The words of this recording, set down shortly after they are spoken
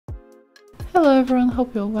Hello everyone,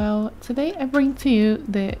 hope you're well. Today I bring to you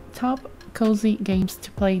the top cozy games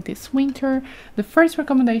to play this winter. The first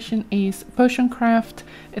recommendation is Potion Craft.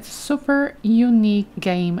 It's a super unique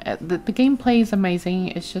game. The gameplay is amazing.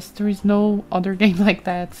 It's just there is no other game like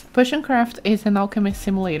that. Potion Craft is an alchemy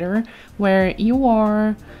simulator where you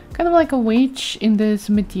are kind of like a witch in this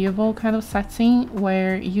medieval kind of setting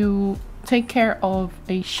where you take care of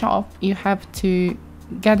a shop. You have to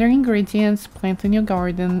gather ingredients, plant in your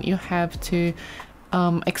garden. You have to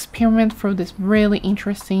experiment through this really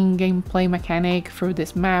interesting gameplay mechanic through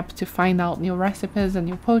this map to find out new recipes and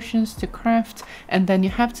new potions to craft, and then you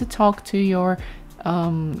have to talk to your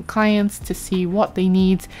clients to see what they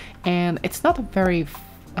need. And it's not a very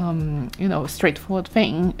straightforward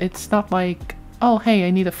thing. It's not like, oh hey,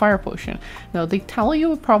 I need a fire potion. No, they tell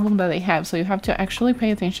you a problem that they have, so you have to actually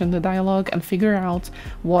pay attention to the dialogue and figure out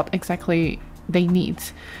what exactly they need.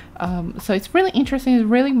 So it's really interesting, it's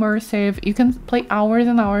really immersive. You can play hours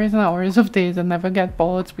and hours and hours of this and never get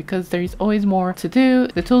bored because there is always more to do.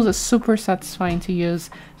 The tools are super satisfying to use.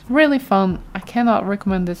 It's really fun. I cannot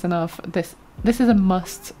recommend this enough. This is a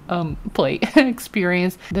must play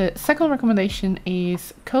experience. The second recommendation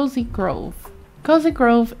is Cozy Grove. Cozy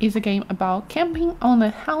Grove is a game about camping on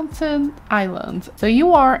a haunted island. So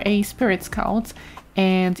you are a spirit scout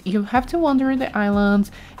and you have to wander the island.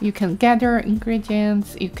 You can gather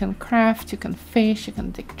ingredients, you can craft, you can fish, you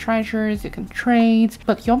can dig treasures, you can trade,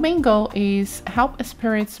 but your main goal is help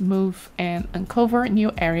spirits move and uncover new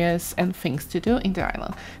areas and things to do in the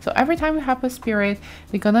island. So every time you help a spirit,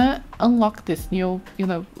 they're gonna unlock this new,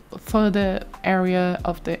 further area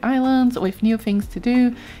of the island with new things to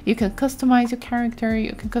do. You can customize your character,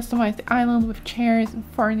 you can customize the island with chairs and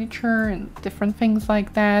furniture and different things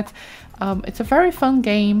like that. It's a very fun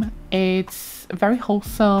game. It's very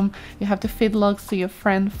wholesome. You have to feed logs to your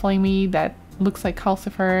friend Flamey that looks like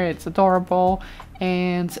Calcifer. It's adorable,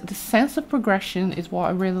 and the sense of progression is what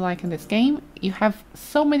I really like in this game. You have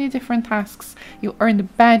so many different tasks. You earn the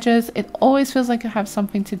badges. It always feels like you have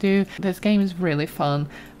something to do. This game is really fun,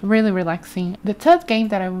 really relaxing. The third game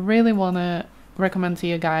that I really want to recommend to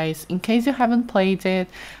you guys, in case you haven't played it,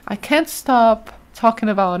 I can't stop talking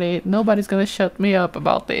about it, nobody's gonna shut me up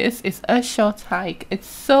about this. It's A Short Hike. It's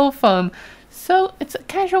so fun. So it's a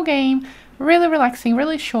casual game, really relaxing,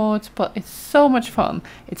 really short, but it's so much fun.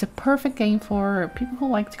 It's a perfect game for people who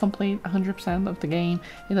like to complete 100% of the game.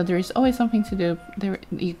 There is always something to do.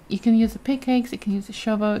 You can use the pickaxe, you can use the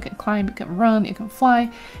shovel, you can climb, you can run, you can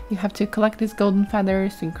fly. You have to collect these golden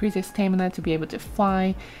feathers to increase your stamina to be able to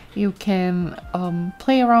fly. You can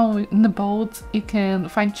play around in the boat, you can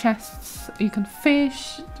find chests, you can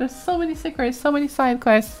fish. There's so many secrets, so many side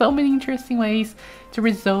quests, so many interesting ways to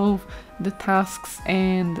resolve the tasks,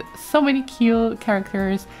 and so many cute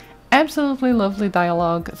characters. Absolutely lovely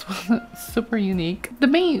dialogue as well. Super unique. The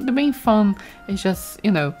main fun is just,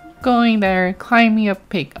 going there, climbing a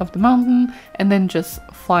peak of the mountain, and then just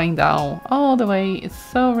flying down all the way. It's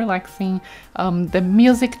so relaxing. The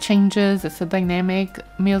music changes. It's a dynamic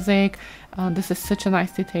music. This is such a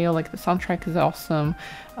nice detail. Like, the soundtrack is awesome.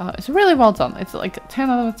 It's really well done. It's like a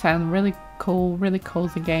 10 out of 10. Really cool, really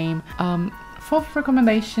cozy game. Fourth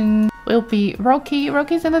recommendation will be Roki.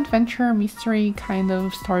 Roki is an adventure mystery kind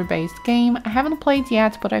of story-based game. I haven't played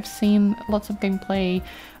yet, but I've seen lots of gameplay.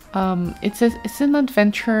 It's an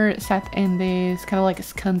adventure set in this kind of like a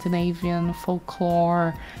Scandinavian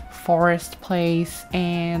folklore forest place,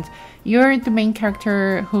 and you're the main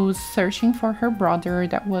character who's searching for her brother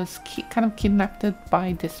that was kind of kidnapped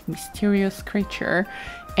by this mysterious creature.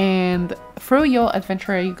 And through your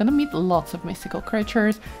adventure, you're gonna meet lots of mystical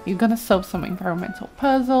creatures. You're gonna solve some environmental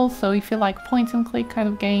puzzles. So if you like point and click kind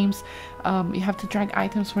of games, you have to drag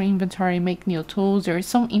items from inventory, make new tools. There is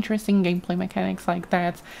some interesting gameplay mechanics like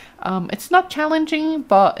that. It's not challenging,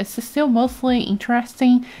 but it's still mostly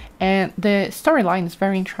interesting, and the storyline is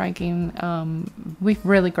very intriguing with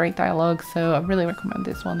really great dialogue. So I really recommend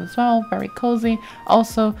this one as well. Very cozy,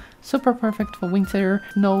 also super perfect for winter,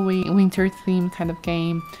 snowy winter themed kind of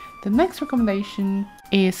game. The next recommendation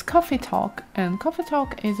is Coffee Talk, and Coffee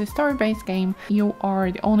Talk is a story-based game. You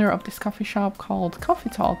are the owner of this coffee shop called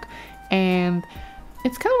Coffee Talk, and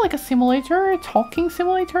it's kind of like a simulator, talking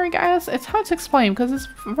simulator, I guess. It's hard to explain because it's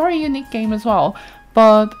a very unique game as well.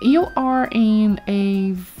 But you are in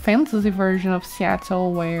a fantasy version of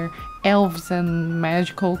Seattle where elves and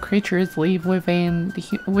magical creatures live within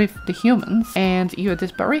with the humans, and you're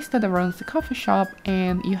this barista that runs the coffee shop,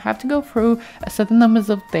 and you have to go through a certain numbers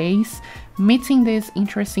of days meeting this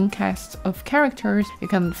interesting cast of characters. You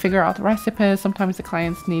can figure out recipes. Sometimes the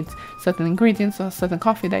clients need certain ingredients or certain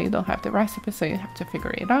coffee that you don't have the recipe, so you have to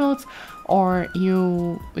figure it out, or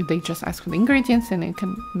they just ask for the ingredients and you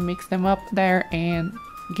can mix them up there and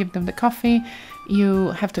give them the coffee. You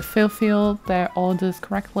have to fulfill their orders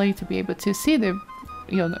correctly to be able to see the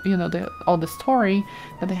all the story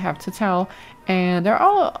that they have to tell. And they're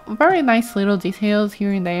all very nice little details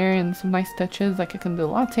here and there, and some nice touches, like you can do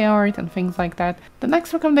latte art and things like that. The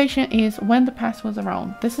next recommendation is When the Past Was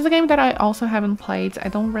Around. This is a game that I also haven't played. I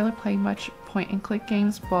don't really play much point and click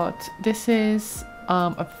games, but this is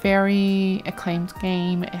a very acclaimed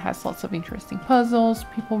game. It has lots of interesting puzzles.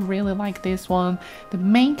 People really like this one. The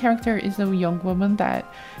main character is a young woman that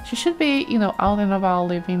she should be, out and about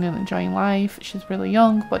living and enjoying life. She's really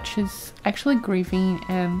young, but she's actually grieving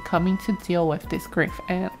and coming to deal with this grief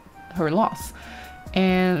and her loss.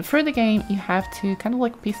 And through the game, you have to kind of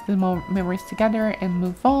like piece the memories together and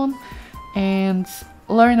move on and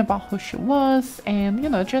learn about who she was, and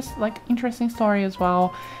just like interesting story as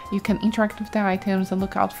well. You can interact with the items and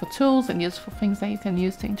look out for tools and useful things that you can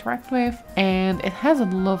use to interact with. And it has a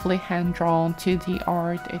lovely hand-drawn 2D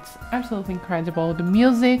art. It's absolutely incredible. The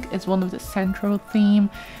music is one of the central theme.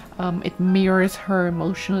 It mirrors her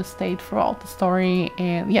emotional state throughout the story,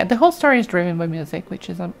 and yeah, the whole story is driven by music, which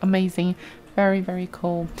is amazing. Very, very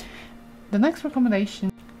cool. The next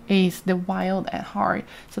recommendation is The Wild at Heart.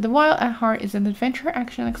 So The Wild at Heart is an adventure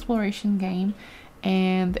action exploration game,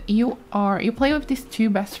 and you play with these two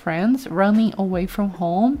best friends running away from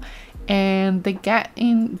home, and they get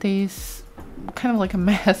in this kind of like a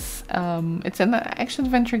mess. It's an action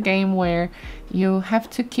adventure game where you have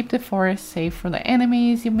to keep the forest safe from the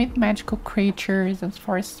enemies. You meet magical creatures and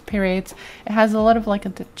forest spirits. It has a lot of like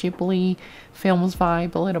the Ghibli films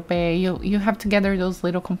vibe a little bit. You have to gather those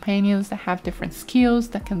little companions that have different skills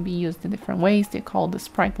that can be used in different ways. They're called the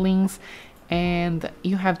Spritelings, and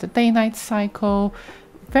you have the day-night cycle.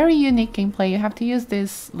 Very unique gameplay. You have to use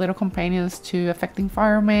these little companions to affect the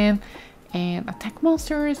environment and attack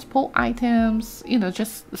monsters, pull items,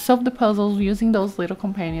 just solve the puzzles using those little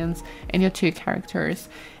companions and your two characters.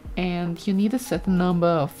 And you need a certain number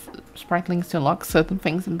of Spritelings to unlock certain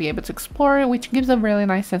things and be able to explore, which gives a really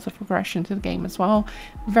nice sense of progression to the game as well.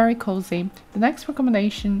 Very cozy. The next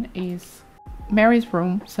recommendation is Mary's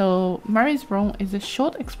Room. So Mary's Room is a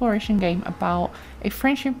short exploration game about a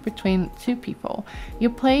friendship between two people. You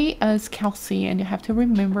play as Kelsey and you have to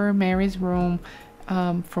remember Mary's room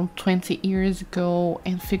from 20 years ago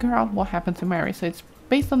and figure out what happened to Mary. So it's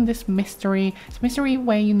based on this mystery. It's a mystery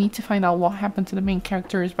where you need to find out what happened to the main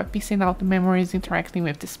characters by piecing out the memories, interacting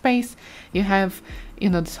with the space. You have,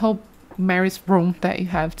 this whole Mary's room that you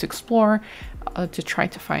have to explore to try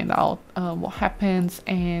to find out what happens,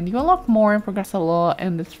 and you unlock more and progress a lot.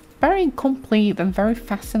 And it's very complete and very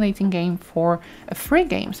fascinating game for a free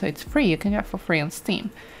game. So it's free, you can get for free on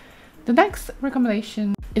Steam. The next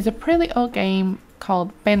recommendation is a pretty old game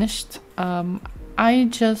called Banished. I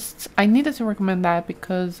needed to recommend that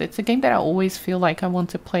because it's a game that I always feel like I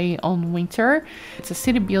want to play on winter. It's a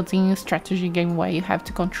city building strategy game where you have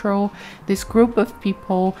to control this group of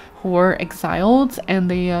people who are exiled,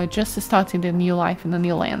 and they are just starting their new life in a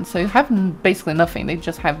new land. So you have basically nothing. They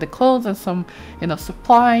just have the clothes and some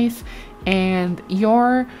supplies, and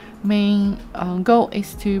your main goal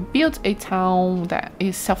is to build a town that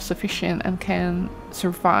is self-sufficient and can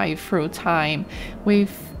survive through time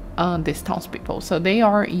with these townspeople. So they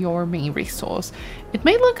are your main resource. It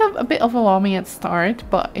may look a bit overwhelming at start,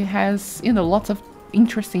 but it has lots of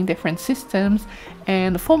interesting different systems,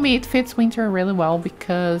 and for me it fits winter really well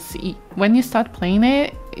because when you start playing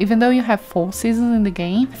it, even though you have 4 seasons in the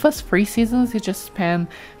game, first 3 seasons you just spend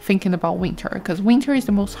thinking about winter, because winter is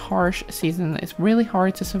the most harsh season. It's really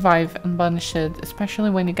hard to survive in Banished, especially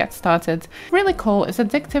when you get started. Really cool. It's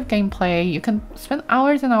addictive gameplay. You can spend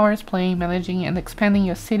hours and hours playing, managing and expanding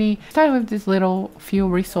your city. Start with these little few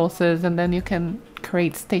resources, and then you can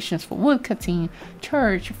create stations for woodcutting,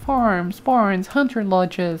 church, farms, barns, hunter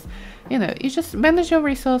lodges. You just manage your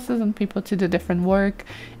resources and people to do different work.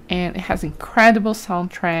 And it has incredible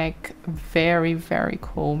soundtrack, very, very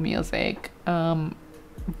cool music,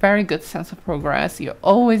 very good sense of progress. You're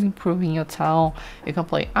always improving your town. You can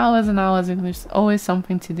play hours and hours, and there's always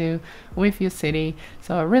something to do with your city.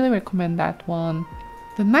 So I really recommend that one.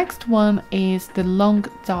 The next one is The Long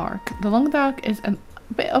Dark. The Long Dark is an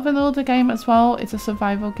bit of an older game as well. It's a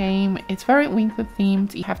survival game. It's very winter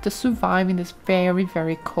themed. You have to survive in this very,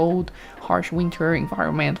 very cold, harsh winter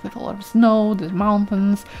environment with a lot of snow, there's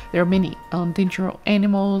mountains, there are many dangerous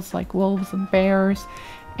animals like wolves and bears.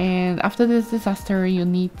 And after this disaster,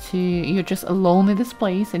 you're just alone in this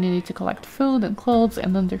place, and you need to collect food and clothes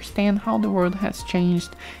and understand how the world has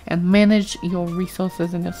changed and manage your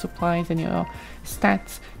resources and your supplies and your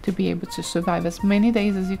stats to be able to survive as many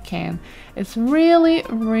days as you can. It's really,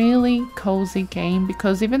 really cozy game,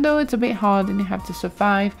 because even though it's a bit hard and you have to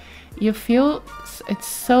survive, you feel it's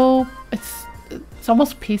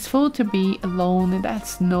almost peaceful to be alone in that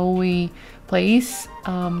snowy place.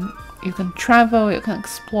 You can travel, you can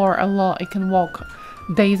explore a lot, you can walk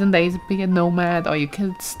days and days, be a nomad, or you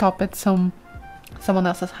can stop at someone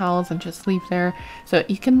else's house and just live there. So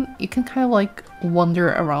you can kind of like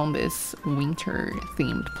wander around this winter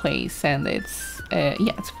themed place, and it's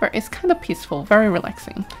it's kind of peaceful, very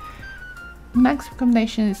relaxing. Next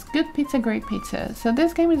recommendation is Good Pizza, Great Pizza. So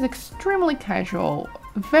this game is extremely casual,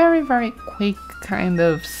 very, very quick, kind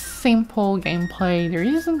of simple gameplay. There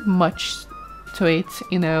isn't much to it,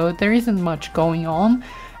 you know, there isn't much going on.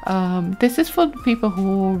 This is for people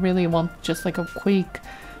who really want just like a quick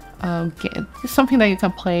something that you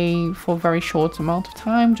can play for a very short amount of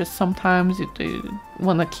time. Just sometimes you do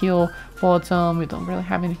want to kill boredom, you don't really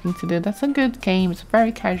have anything to do. That's a good game. It's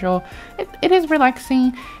very casual. It is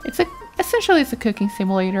relaxing. Essentially it's a cooking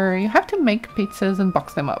simulator. You have to make pizzas and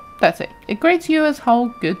box them up. That's it. It grades you as how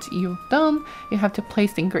good you've done. You have to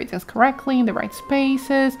place the ingredients correctly in the right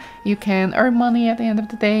spaces. You can earn money at the end of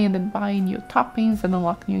the day and then buy new toppings and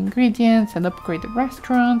unlock new ingredients and upgrade the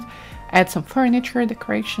restaurant, add some furniture,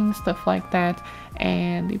 decorations, stuff like that.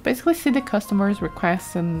 And you basically see the customers'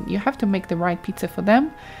 requests and you have to make the right pizza for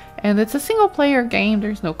them. And it's a single player game,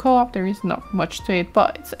 there's no co-op, there is not much to it,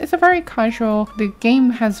 but it's a very casual. The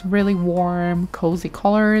game has really warm, cozy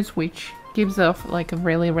colors, which gives off like a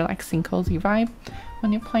really relaxing, cozy vibe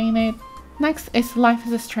when you're playing it. Next is Life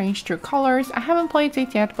is Strange True Colors. I haven't played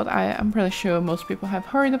it yet, but I'm pretty sure most people have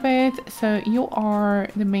heard of it. So you are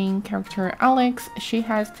the main character, Alex. She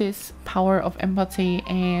has this power of empathy,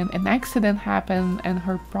 and an accident happened and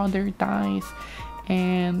her brother dies,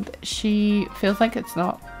 and she feels like it's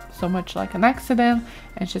not so much like an accident,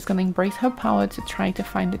 and she's gonna embrace her power to try to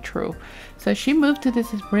find the truth. So she moved to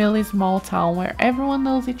this really small town where everyone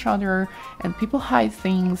knows each other and people hide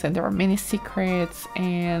things and there are many secrets,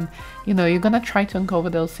 and you know, you're gonna try to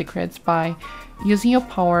uncover those secrets by using your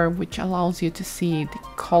power, which allows you to see the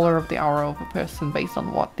color of the aura of a person based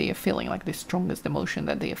on what they are feeling, like the strongest emotion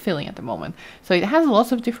that they are feeling at the moment. So it has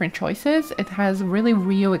lots of different choices. It has really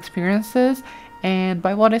real experiences, and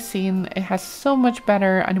by what I've seen, it has so much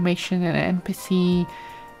better animation and NPC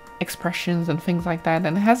expressions and things like that,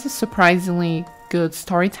 and it has a surprisingly good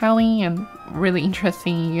storytelling and really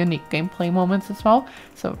interesting, unique gameplay moments as well.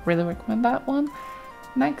 So really recommend that one.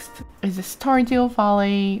 Next is the Stardew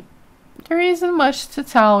Valley. There isn't much to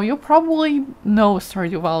tell. You probably know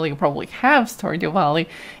Stardew Valley, you probably have Stardew Valley.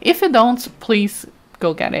 If you don't, please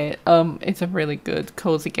go get it. It's a really good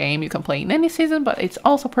cozy game. You can play in any season, but it's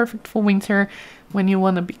also perfect for winter when you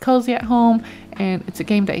want to be cozy at home, and it's a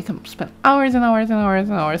game that you can spend hours and hours and hours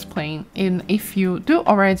and hours playing. And if you do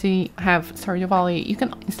already have Stardew Valley, you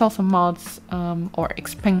can install some mods or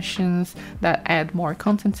expansions that add more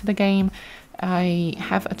content to the game. I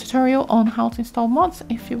have a tutorial on how to install mods.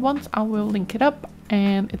 If you want, I will link it up,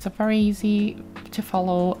 and it's a very easy to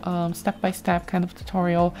follow step-by-step kind of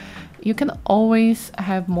tutorial. You can always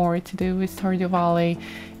have more to do with Stardew Valley.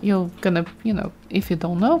 You're gonna, you know, if you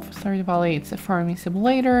don't know, Stardew Valley, it's a farming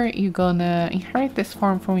simulator. You're gonna inherit this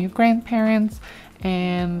farm from your grandparents,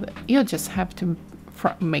 and you just have to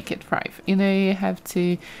make it thrive. You know, you have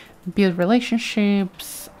to build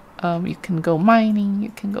relationships. You can go mining, you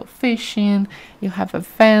can go fishing, you have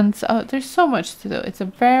events. There's so much to do. It's a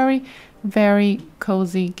very, very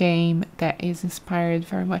cozy game that is inspired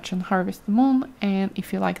very much on Harvest Moon, and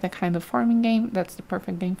if you like that kind of farming game, that's the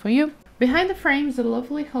perfect game for you. Behind the Frame is a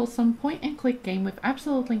lovely, wholesome point-and-click game with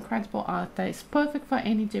absolutely incredible art that is perfect for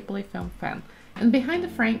any Ghibli film fan. And behind the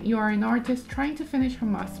frame, you are an artist trying to finish her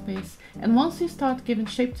masterpiece, and once you start giving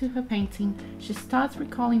shape to her painting, she starts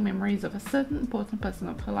recalling memories of a certain important person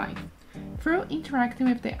of her life. Through interacting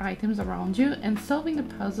with the items around you and solving the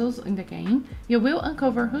puzzles in the game, you will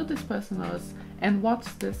uncover who this person was And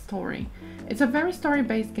what's the story? It's a very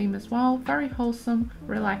story-based game as well, very wholesome,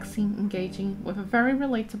 relaxing, engaging, with a very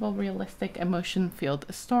relatable, realistic,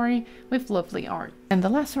 emotion-filled story with lovely art. And the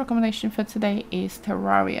last recommendation for today is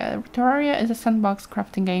Terraria. Terraria is a sandbox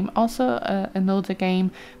crafting game, also an older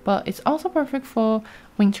game, but it's also perfect for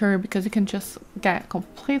winter because you can just get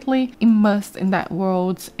completely immersed in that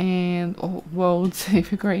world or worlds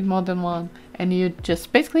if you create more than one, and you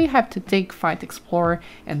just basically have to dig, fight, explore,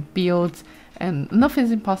 and build. And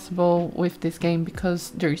nothing's impossible with this game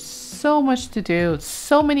because there's so much to do.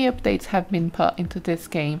 So many updates have been put into this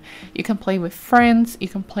game. You can play with friends, you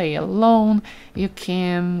can play alone, you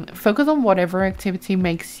can focus on whatever activity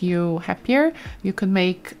makes you happier. You could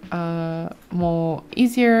make more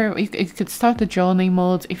easier. You could start the journey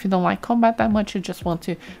mode if you don't like combat that much. You just want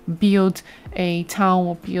to build a town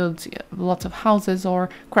or build lots of houses or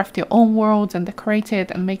craft your own world and decorate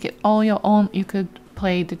it and make it all your own. You could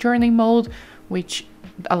play the journey mode, which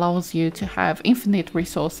allows you to have infinite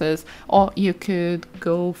resources, or you could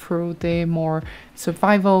go through the more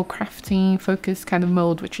survival crafting focused kind of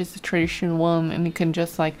mode, which is the traditional one, and you can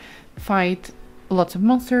just like fight lots of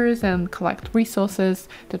monsters and collect resources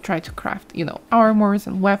to try to craft, you know, armors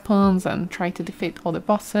and weapons and try to defeat all the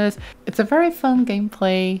bosses. It's a very fun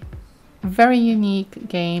gameplay, very unique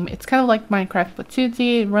game. It's kind of like Minecraft but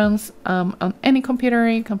 2D. It runs on any computer.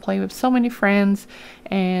 You can play with so many friends,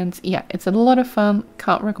 and yeah, it's a lot of fun.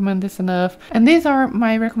 Can't recommend this enough. And these are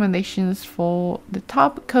my recommendations for the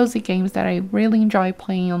top cozy games that I really enjoy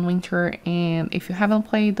playing on winter. And if you haven't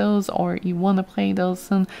played those or you want to play those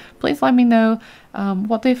soon, please let me know.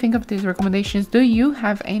 What do you think of these recommendations? Do you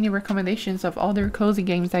have any recommendations of other cozy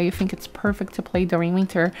games that you think it's perfect to play during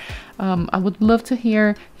winter? I would love to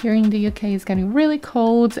hear. Here in the UK it's getting really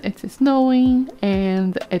cold, it's snowing,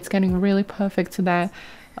 and it's getting really perfect to that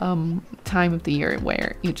time of the year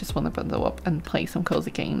where you just want to bundle up and play some cozy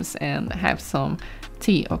games and have some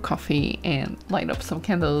tea or coffee and light up some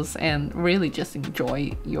candles and really just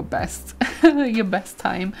enjoy your best your best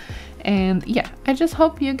time. And yeah, I just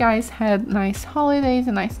hope you guys had nice holidays,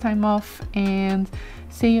 a nice time off, and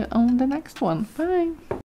see you on the next one. Bye.